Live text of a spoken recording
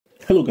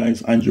Hello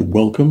guys, and you're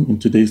welcome. In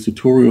today's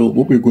tutorial,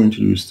 what we're going to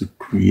do is to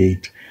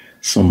create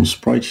some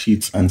sprite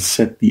sheets and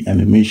set the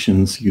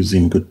animations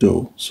using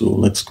Godot. So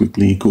let's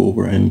quickly go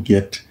over and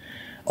get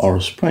our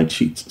sprite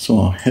sheets. So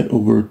I'll head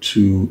over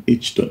to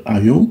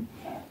h.io,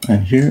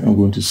 and here I'm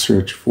going to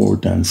search for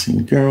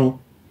dancing girl.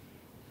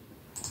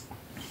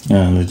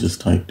 And let's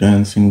just type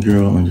dancing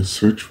girl and just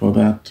search for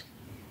that.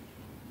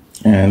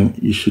 And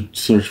you should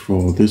search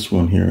for this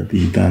one here,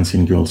 the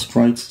dancing girl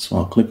sprites. So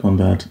I'll click on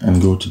that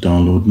and go to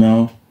download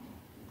now.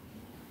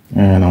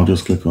 And I'll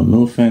just click on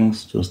no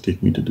thanks, just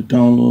take me to the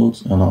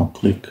downloads, and I'll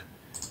click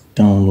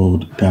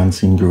download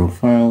dancing girl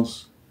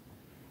files.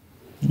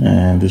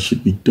 And this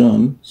should be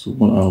done. So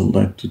what I would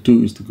like to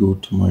do is to go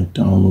to my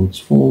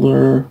downloads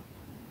folder.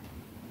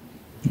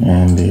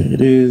 And there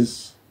it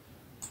is.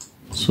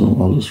 So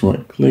I'll just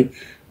right click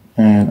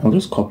and I'll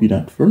just copy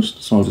that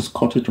first. So I'll just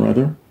cut it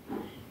rather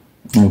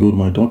and go to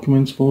my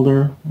documents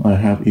folder. I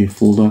have a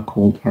folder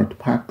called art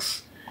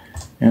packs.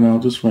 And I'll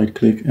just right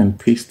click and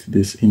paste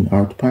this in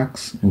art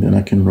packs, and then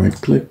I can right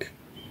click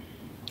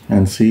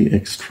and say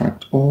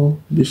extract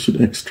all. This should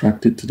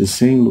extract it to the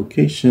same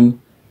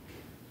location.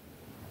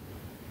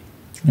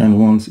 And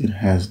once it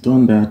has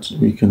done that,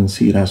 we can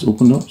see it has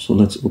opened up. So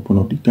let's open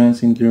up the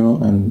dancing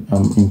girl, and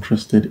I'm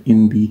interested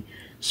in the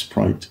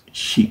sprite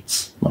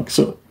sheets like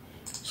so.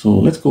 So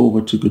let's go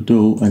over to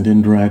Godot and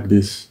then drag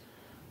this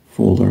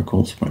folder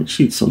called sprite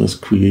sheets. So let's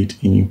create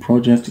a new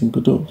project in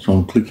Godot. So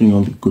I'm clicking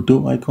on the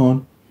Godot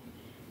icon.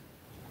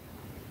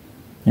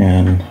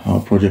 And our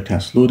project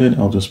has loaded.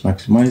 I'll just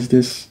maximize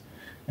this.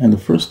 And the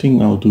first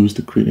thing I'll do is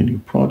to create a new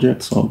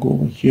project. So I'll go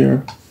over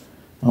here.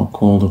 I'll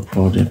call the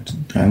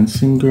project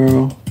Dancing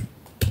Girl.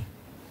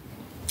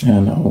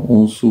 And I'll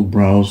also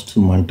browse to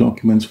my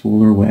documents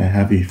folder where I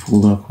have a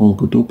folder called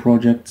Godot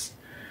Projects.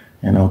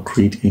 And I'll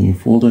create a new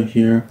folder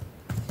here.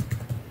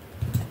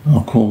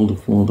 I'll call the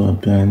folder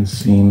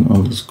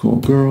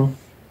Dancing_Girl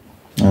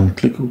and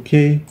click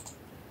OK.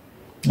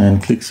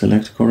 And click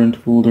select current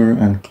folder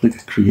and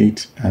click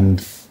create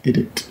and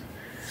edit.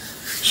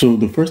 So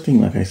the first thing,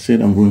 like I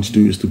said, I'm going to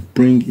do is to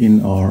bring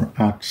in our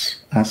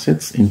art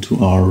assets into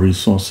our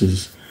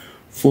resources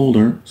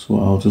folder. So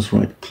I'll just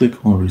right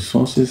click on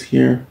resources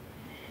here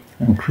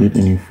and create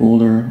a new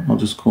folder. I'll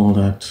just call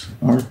that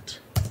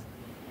art.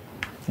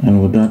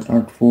 And with that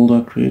art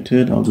folder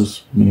created, I'll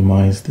just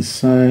minimize the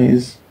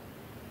size.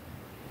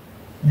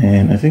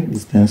 And I think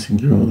this dancing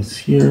girl is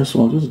here,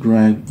 so I'll just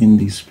drag in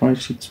the sprite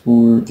sheets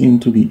folder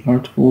into the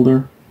art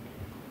folder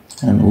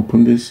and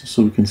open this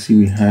so we can see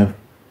we have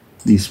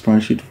the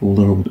sprite sheet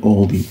folder with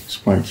all the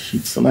sprite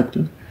sheets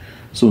selected.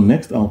 So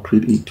next I'll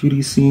create a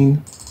 2D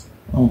scene.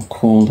 I'll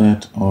call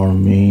that our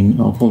main,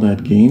 I'll call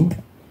that game.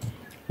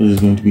 This is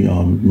going to be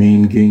our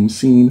main game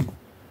scene.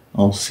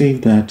 I'll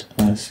save that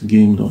as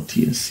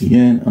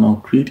game.tscn and I'll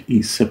create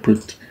a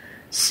separate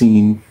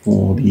scene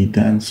for the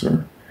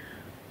dancer.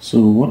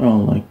 So what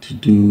I'll like to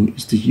do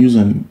is to use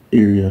an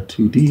area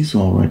 2D. So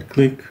I'll right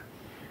click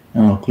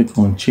and I'll click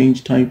on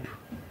change type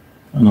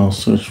and I'll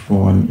search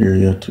for an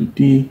area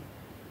 2D.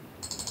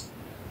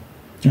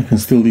 I can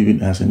still leave it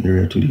as an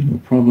area 2D, no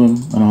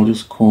problem. And I'll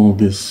just call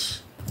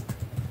this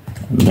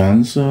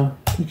dancer.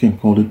 You can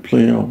call it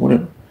player or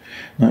whatever.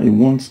 Now it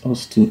wants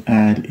us to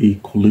add a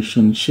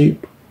collision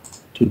shape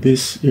to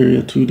this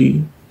area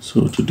 2D.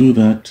 So to do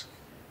that,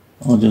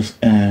 I'll just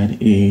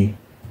add a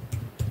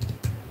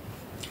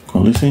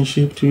collision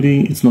shape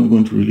 2D. It's not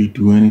going to really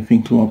do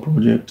anything to our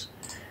project.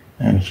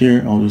 And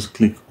here I'll just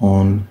click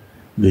on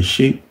the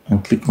shape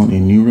and click on a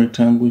new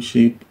rectangle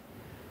shape.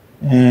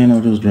 And I'll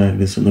just drag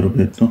this a little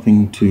bit,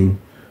 nothing too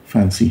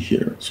fancy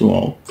here. So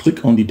I'll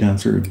click on the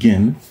dancer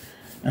again.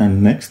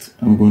 And next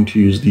I'm going to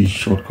use the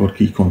shortcut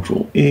key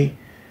Ctrl+A,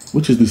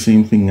 which is the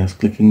same thing as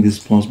clicking this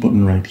plus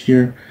button right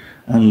here.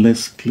 And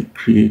let's click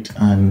create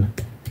an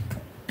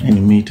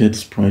animated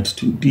sprite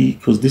 2D,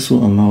 because this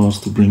will allow us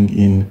to bring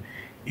in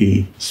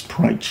a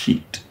sprite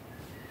sheet.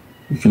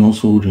 You can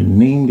also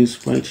rename this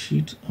sprite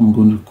sheet. I'm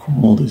going to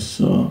call this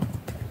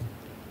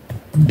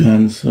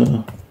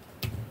dancer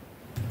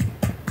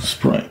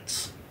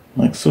sprites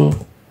like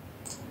so.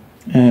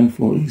 And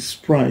for a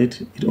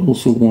sprite, it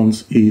also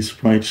wants a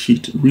sprite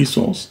sheet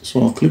resource.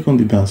 So I'll click on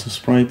the dancer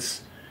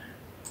sprites,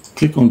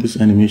 click on this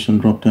animation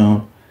drop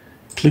down,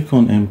 click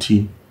on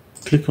empty,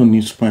 click on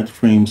new sprite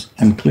frames,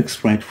 and click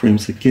sprite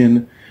frames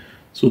again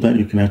so that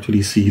you can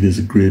actually see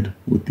this grid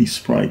with these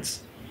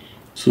sprites.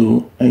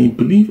 So I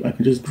believe I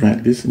can just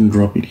drag this and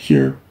drop it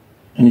here,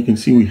 and you can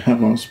see we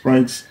have our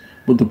sprites,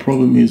 but the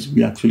problem is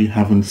we actually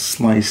haven't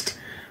sliced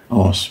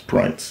our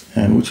sprites,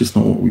 and which is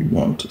not what we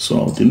want. So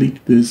I'll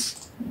delete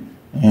this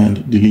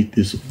and delete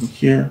this over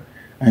here,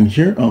 and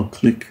here I'll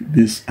click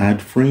this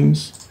add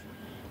frames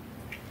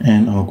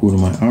and I'll go to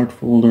my art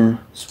folder,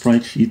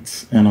 sprite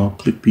sheets, and I'll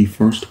click the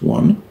first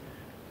one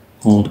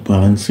called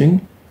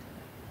balancing,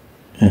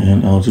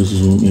 and I'll just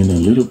zoom in a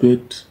little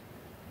bit.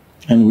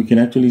 And we can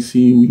actually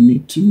see we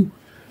need to,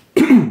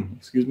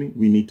 excuse me,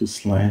 we need to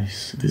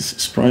slice this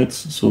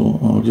sprites. So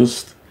I'll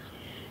just,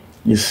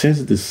 it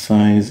says the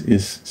size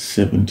is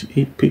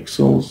 78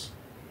 pixels.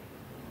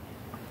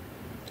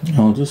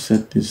 I'll just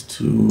set this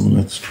to,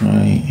 let's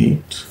try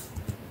 8,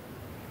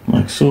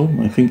 like so.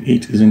 I think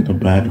 8 isn't a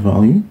bad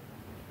value.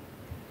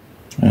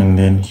 And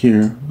then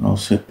here, I'll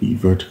set the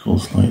vertical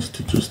slice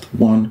to just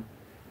 1.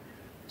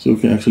 So we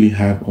can actually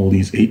have all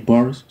these 8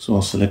 bars. So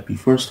I'll select the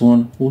first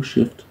one, hold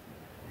shift,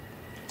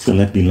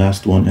 select the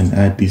last one and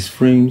add these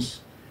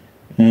frames.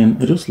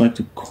 And I just like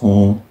to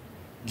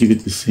give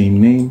it the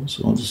same name.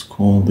 So I'll just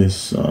call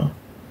this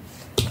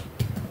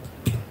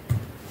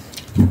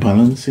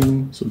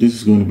balancing. So this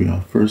is going to be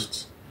our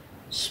first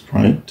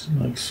sprite,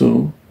 like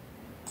so.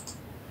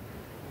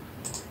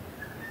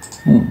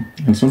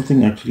 And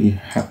something actually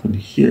happened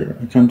here.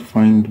 I can't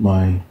find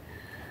my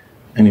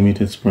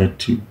animated sprite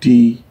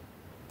 2D.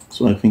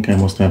 So I think I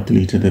must have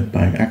deleted it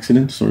by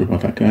accident. Sorry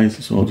about that,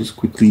 guys. So I'll just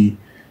quickly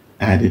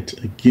add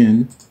it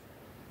again.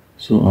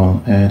 So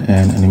I'll add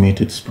an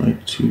animated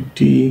sprite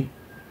 2D.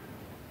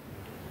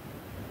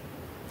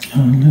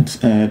 And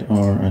let's add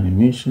our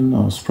animation,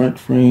 our sprite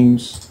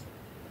frames.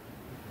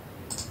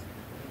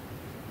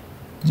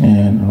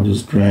 And I'll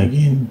just drag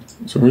in,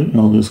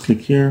 I'll just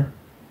click here,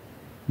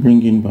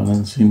 bring in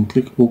balancing,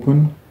 click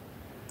open,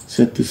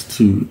 set this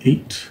to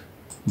 8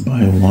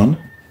 by 1,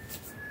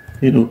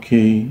 hit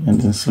OK, and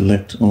then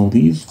select all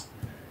these,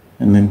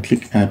 and then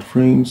click add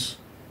frames.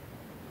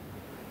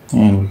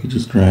 And we could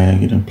just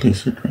drag it and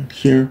place it right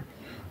here.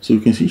 So you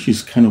can see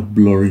she's kind of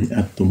blurry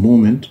at the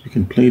moment. We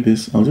can play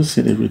this. I'll just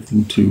set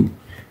everything to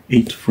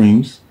 8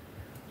 frames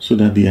so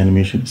that the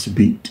animation is a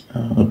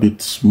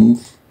bit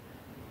smooth.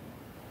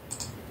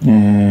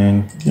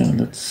 And yeah,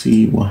 let's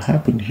see what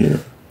happened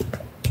here.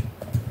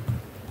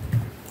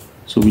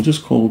 So we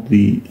just called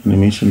the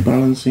animation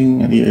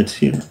balancing, and yeah, it's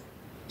here.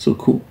 So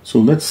cool. So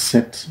let's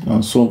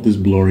solve this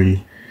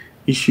blurry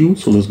issue.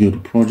 So let's go to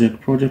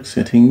project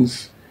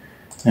settings,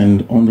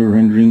 and under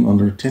rendering,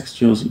 under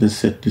textures, let's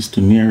set this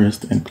to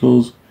nearest and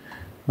close.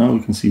 Now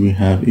we can see we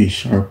have a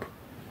sharp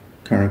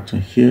character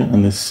here,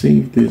 and let's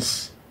save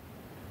this,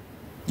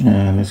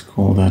 and let's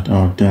call that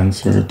our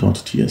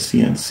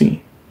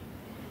dancer.tscnc.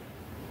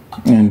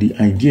 And the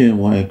idea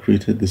why I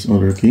created this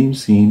other game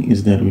scene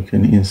is that we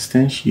can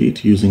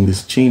instantiate using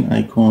this chain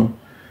icon.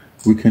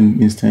 We can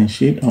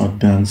instantiate our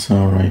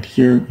dancer right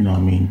here in our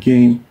main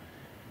game.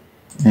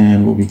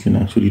 And what we can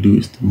actually do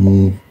is to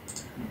move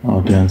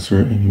our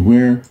dancer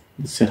anywhere.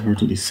 Let's set her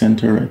to the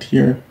center right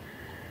here.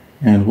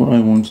 And what I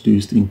want to do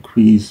is to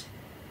increase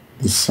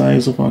the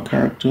size of our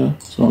character.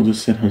 So I'll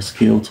just set her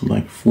scale to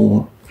like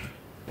 4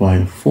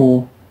 by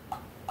 4.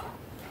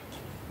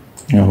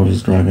 And we'll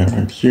just drag that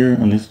right here,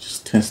 and let's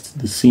just test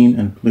the scene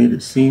and play the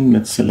scene.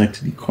 Let's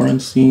select the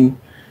current scene,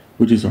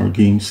 which is our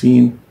game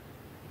scene.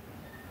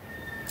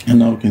 And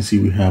now we can see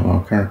we have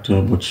our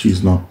character, but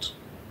she's not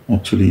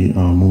actually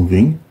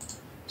moving.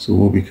 So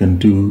what we can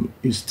do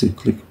is to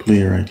click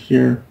play right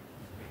here.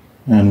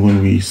 And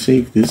when we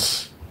save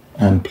this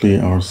and play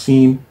our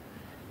scene,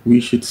 we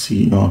should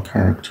see our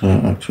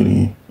character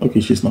actually,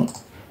 okay, she's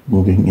not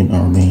moving in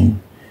our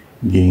main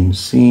game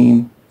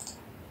scene.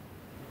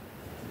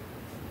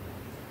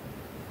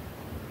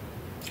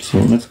 So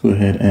let's go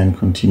ahead and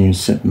continue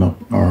setting up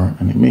our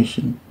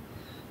animation.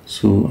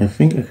 So I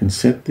think I can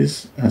set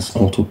this as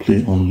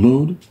autoplay on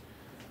load.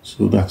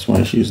 So that's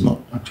why she is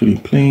not actually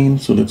playing.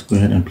 So let's go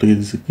ahead and play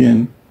this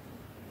again.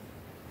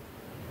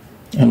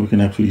 And we can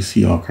actually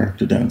see our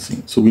character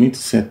dancing. So we need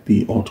to set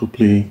the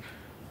autoplay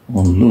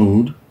on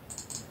load.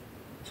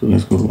 So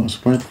let's go to our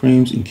sprite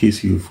frames in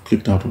case you've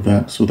clicked out of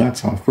that. So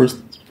that's our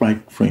first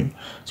sprite frame.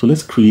 So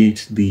let's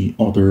create the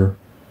other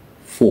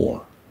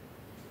 4.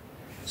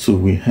 So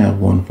we have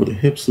one for the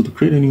hips. So to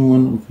create a new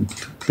one, we can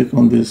click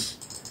on this,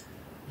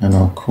 and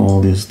I'll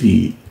call this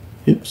the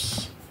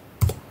hips.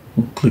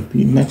 We'll click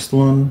the next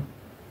one,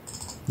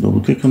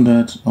 double click on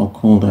that. I'll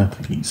call that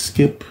the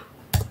skip.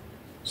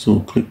 So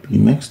click the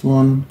next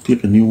one,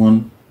 click a new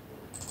one,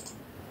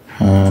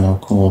 and I'll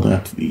call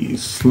that the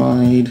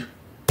slide.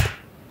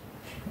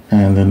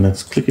 And then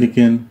let's click it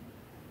again,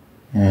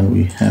 and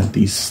we have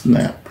the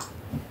snap.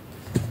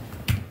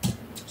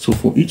 So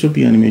for each of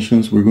the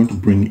animations, we're going to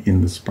bring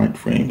in the sprite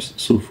frames.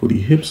 So for the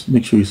hips,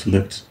 make sure you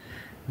select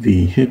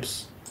the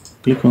hips,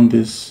 click on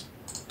this,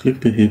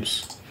 click the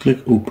hips, click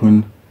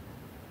open,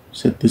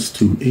 set this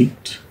to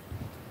 8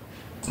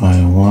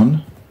 by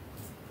 1,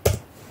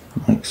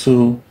 like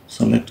so.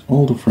 Select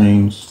all the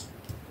frames,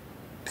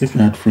 click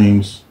add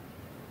frames,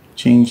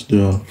 change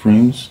the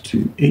frames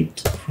to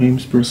 8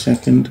 frames per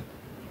second.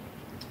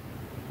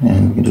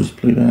 And we can just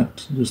play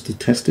that just to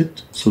test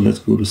it. So let's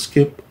go to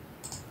skip.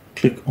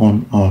 Click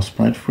on our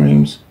sprite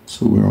frames.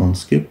 So we're on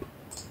skip.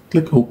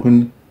 Click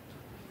open.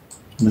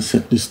 Let's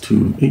set this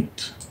to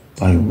 8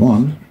 by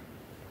 1.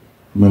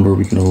 Remember,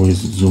 we can always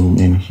zoom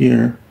in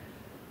here.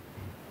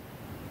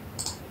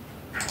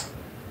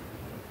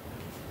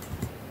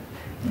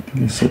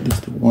 Let's set this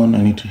to 1.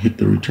 I need to hit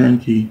the return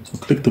key. So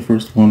click the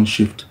first one,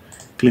 shift,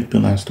 click the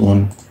last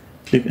one,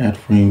 click add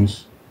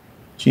frames,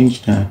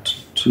 change that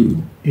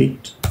to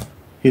 8,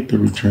 hit the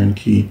return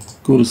key,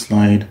 go to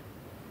slide.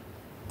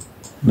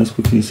 Let's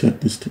quickly set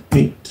this to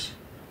 8.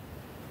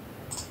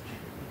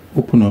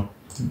 Open up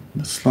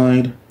the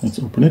slide. Let's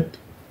open it.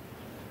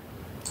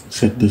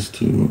 Set this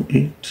to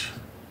 8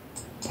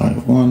 by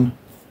 1.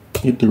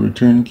 Hit the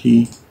return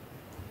key.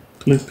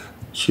 Click,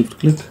 shift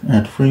click,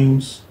 add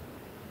frames.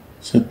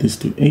 Set this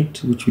to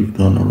 8, which we've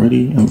done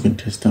already, and we can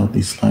test out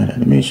the slide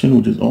animation,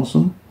 which is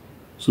awesome,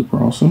 super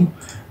awesome.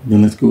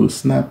 Then let's go to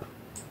snap.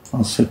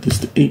 I'll set this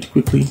to 8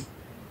 quickly,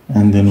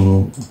 and then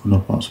we'll open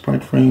up our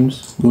sprite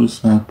frames. Go to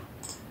snap,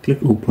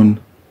 click open,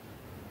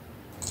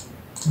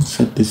 and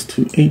set this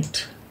to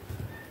 8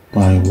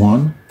 by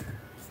 1.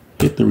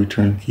 Hit the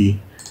return key,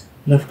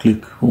 left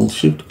click, hold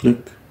shift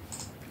click,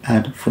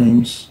 add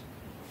frames,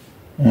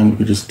 and we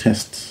could just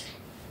test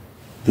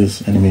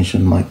this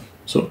animation like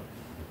so.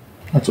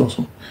 That's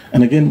awesome.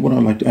 And again, what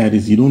I'd like to add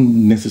is you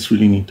don't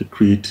necessarily need to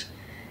create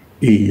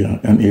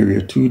an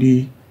area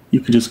 2D. You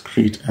could just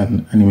create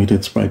an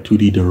animated sprite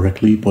 2D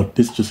directly, but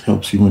this just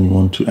helps you when you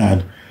want to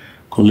add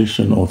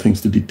collision or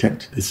things to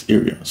detect this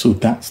area. So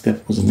that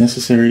step wasn't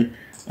necessary.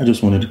 I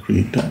just wanted to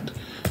create that.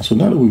 So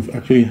now that we've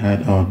actually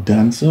had our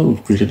dancer,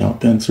 we've created our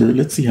dancer,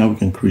 let's see how we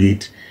can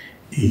create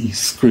a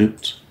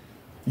script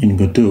in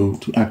Godot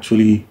to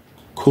actually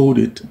code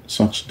it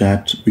such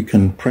that we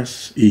can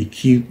press a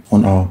key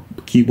on our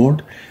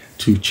keyboard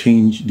to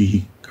change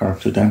the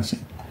character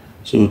dancing.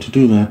 So to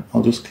do that,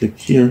 I'll just click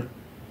here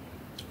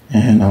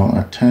and I'll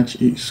attach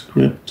a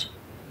script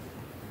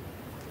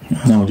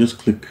and I'll just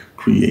click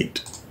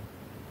create.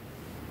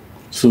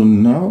 So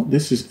now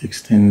this is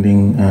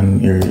extending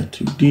an area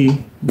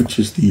 2D, which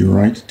is the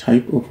right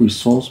type of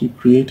resource we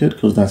created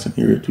because that's an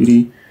area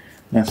 2D.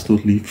 That's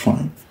totally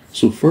fine.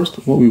 So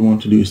first, what we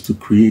want to do is to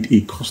create a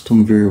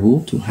custom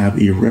variable to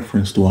have a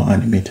reference to our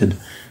animated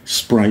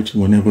sprite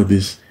whenever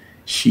this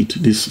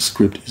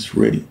script is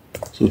ready.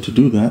 So to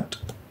do that,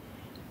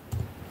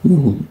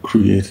 we'll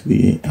create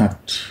the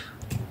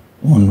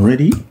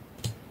 @onReady,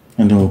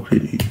 and then we'll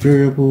create a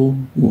variable.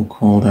 We'll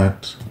call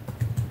that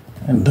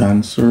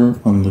dancer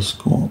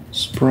underscore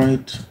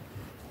sprite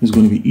is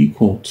going to be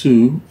equal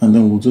to, and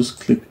then we'll just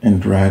click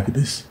and drag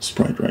this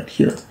sprite right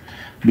here.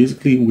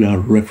 Basically, we are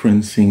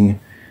referencing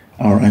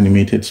our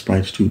animated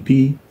sprite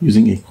 2D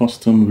using a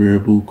custom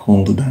variable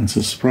called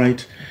dancer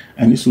sprite,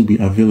 and this will be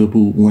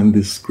available when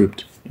this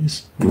script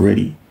is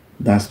ready.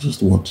 That's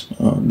just what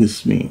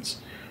this means.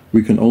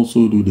 We can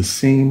also do the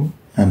same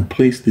and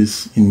place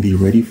this in the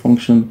ready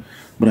function,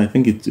 but I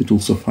think it will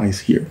suffice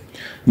here.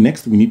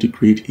 Next, we need to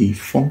create a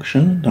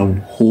function that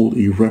will hold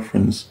a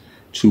reference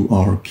to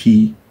our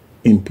key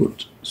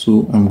input.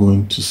 So I'm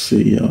going to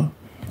say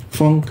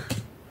func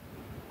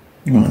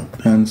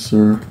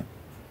dancer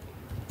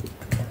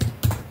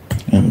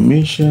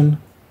animation,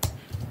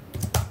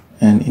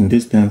 and in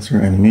this dancer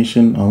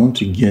animation I want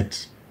to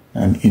get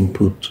an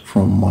input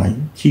from my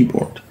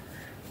keyboard,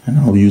 and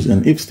I'll use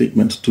an if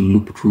statement to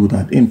loop through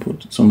that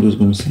input. So I'm just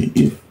going to say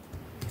if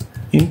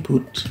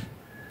input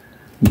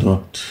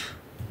dot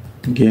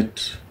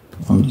get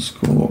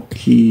underscore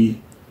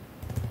key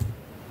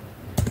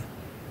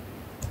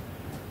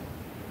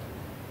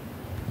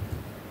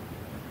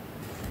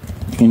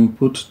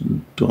input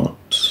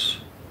dot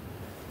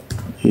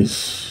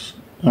is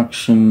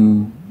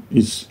action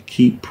is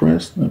key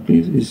pressed,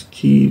 please, is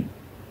key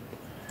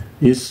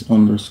is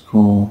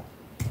underscore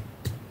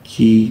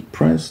key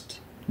pressed.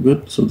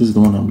 Good. So this is the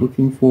one I'm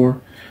looking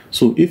for.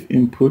 So if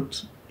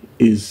input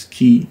is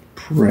key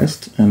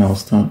pressed, and I'll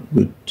start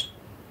with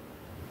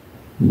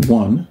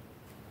 1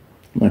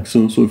 like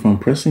so. So if I'm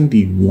pressing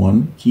the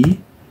 1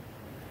 key,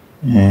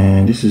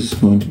 and this is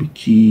going to be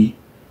key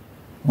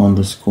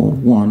underscore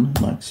 1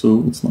 like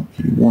so, it's not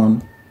key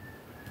 1.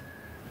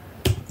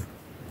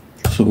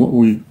 So what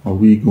are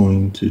we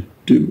going to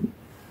do?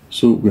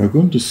 So we are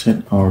going to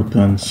set our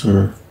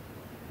dancer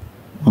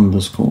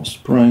underscore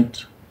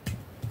sprite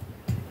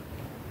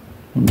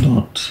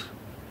dot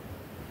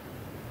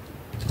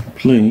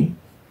play,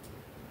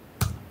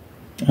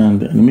 and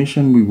the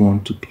animation we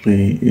want to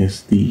play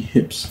is the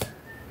hips.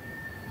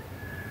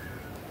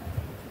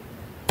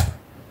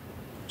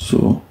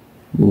 So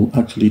we'll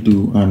actually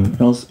do an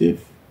else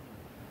if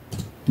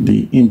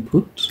the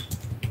input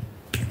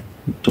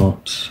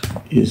dot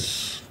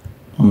is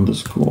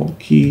underscore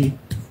key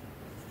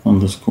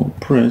underscore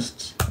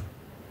pressed.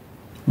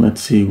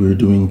 Let's say we're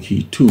doing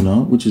key 2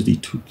 now, which is the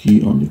 2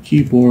 key on the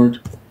keyboard.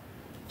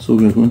 So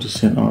we're going to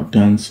set our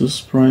dancer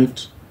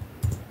sprite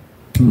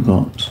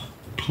dot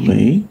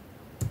play,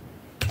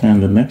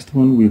 and the next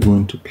one we're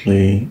going to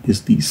play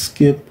is the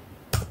skip.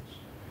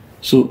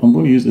 So I'm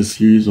going to use a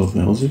series of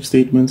else if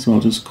statements. So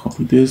I'll just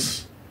copy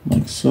this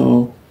like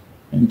so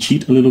and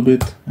cheat a little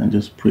bit and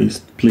just place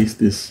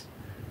this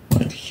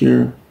right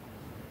here.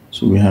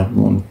 So we have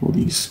one for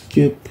the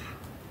skip,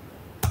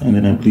 and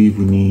then I believe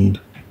we need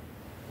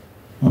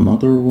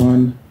another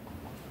one.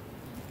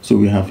 So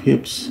we have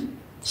hips,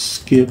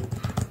 skip,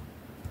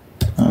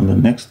 and the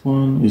next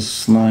one is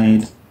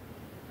slide,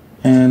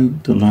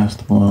 and the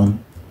last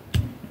one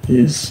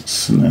is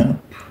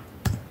snap.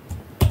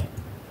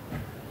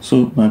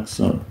 So that's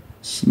a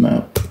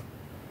snap.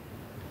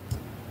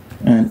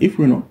 And if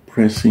we're not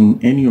pressing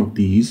any of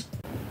these,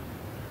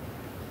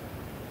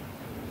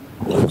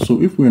 so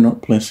So if we're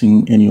not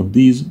pressing any of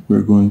these,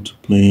 we're going to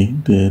play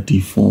the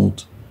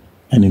default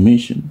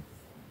animation.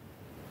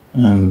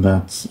 And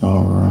that's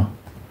our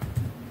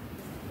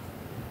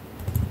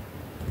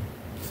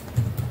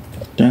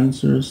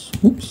dancers.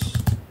 Oops.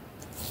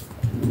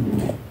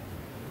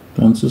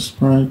 Dancer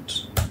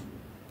sprite.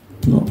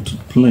 Not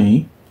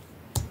play.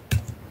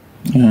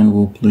 And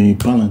we'll play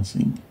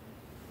balancing.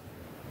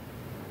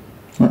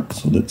 Alright,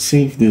 so let's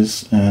save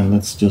this and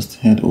let's just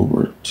head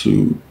over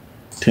to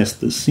test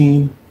the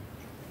scene.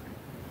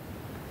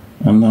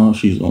 And now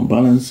she's on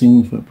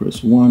balancing. If I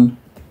press 1,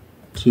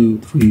 2,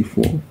 3,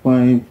 4,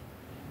 5,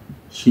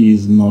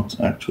 she's not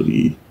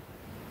actually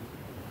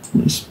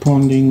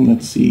responding.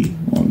 Let's see,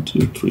 1,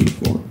 2, 3,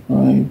 4,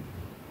 5.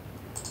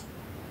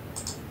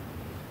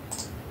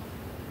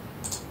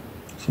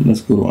 So let's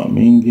go to our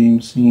main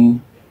game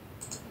scene.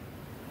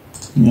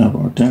 We have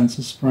our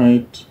dancer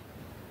sprite.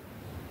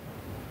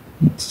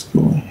 Let's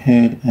go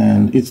ahead,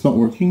 and it's not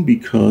working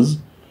because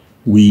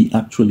we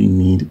actually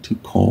need to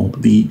call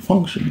the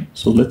function.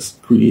 So let's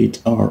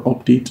create our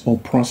update or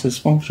process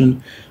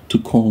function to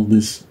call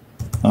this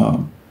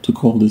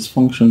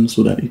function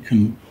so that it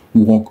can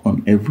work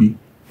on every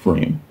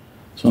frame.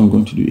 So I'm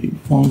going to do a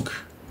func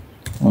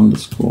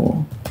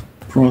underscore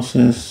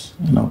process,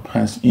 and I'll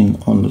pass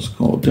in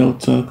underscore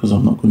delta because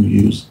I'm not going to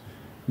use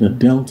the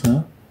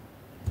delta.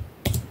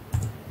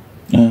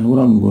 And what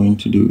I'm going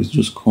to do is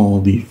just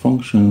call the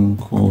function,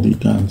 call the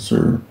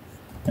dancer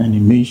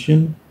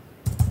animation,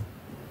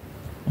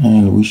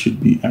 and we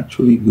should be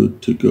actually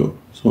good to go.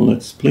 So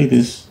let's play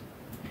this.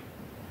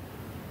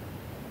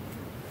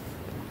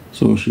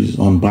 So she's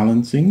on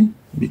balancing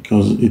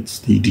because it's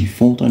the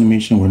default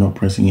animation. We're not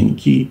pressing any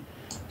key.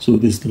 So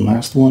this is the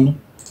last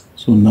one.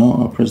 So now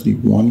I'll press the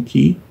 1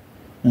 key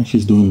and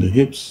she's doing the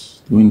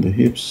hips, doing the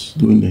hips,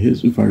 doing the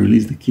hips. If I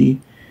release the key,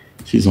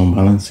 she's on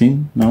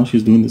balancing. Now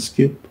she's doing the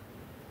skip.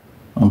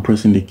 I'm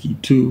pressing the key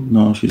 2.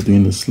 Now she's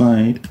doing the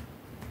slide.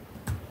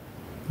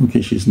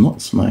 Okay, she's not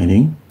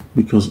sliding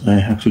because I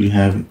actually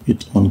have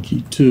it on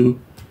key 2,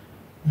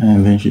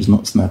 and then she's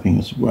not snapping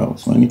as well.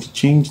 So I need to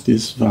change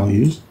these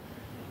values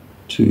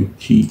to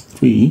key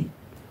 3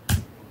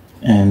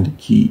 and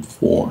key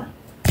 4.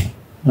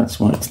 That's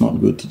why it's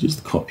not good to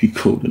just copy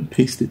code and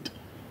paste it.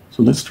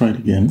 So let's try it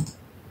again.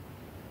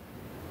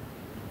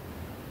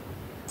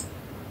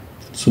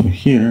 So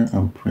here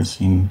I'm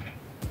pressing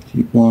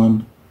key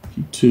 1,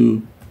 key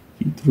 2,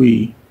 key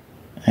 3,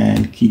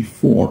 and key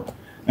 4.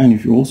 And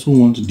if you also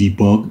want to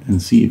debug and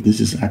see if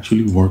this is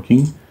actually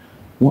working,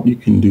 what you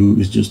can do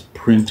is just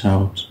print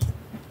out,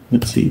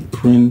 let's see,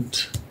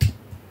 print,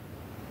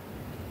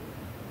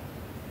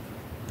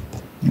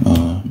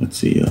 let's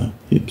see,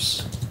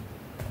 hips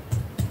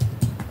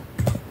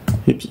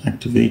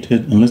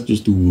activated, and let's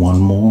just do one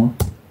more,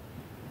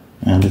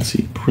 and let's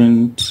see,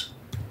 print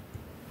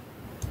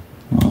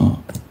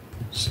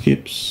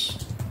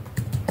skips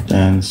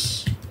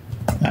dance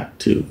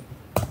active,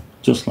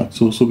 just like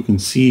so, so we can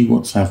see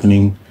what's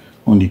happening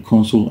on the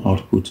console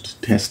output to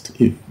test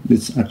if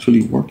it's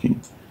actually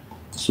working.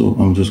 So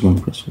I'm just going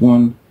to press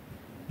 1.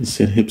 It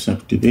said hips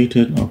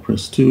activated. I'll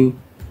press 2.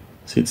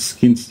 It said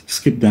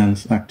skip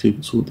dance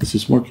active. So this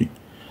is working.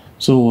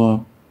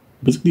 So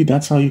basically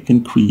that's how you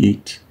can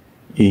create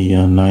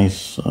a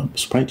nice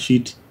sprite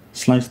sheet,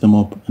 slice them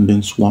up, and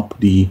then swap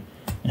the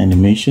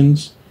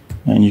animations.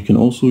 And you can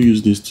also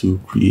use this to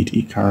create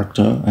a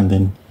character and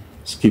then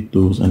skip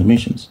those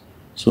animations.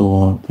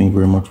 So thank you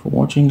very much for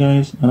watching,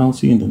 guys, and I'll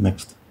see you in the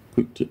next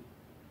quick tip.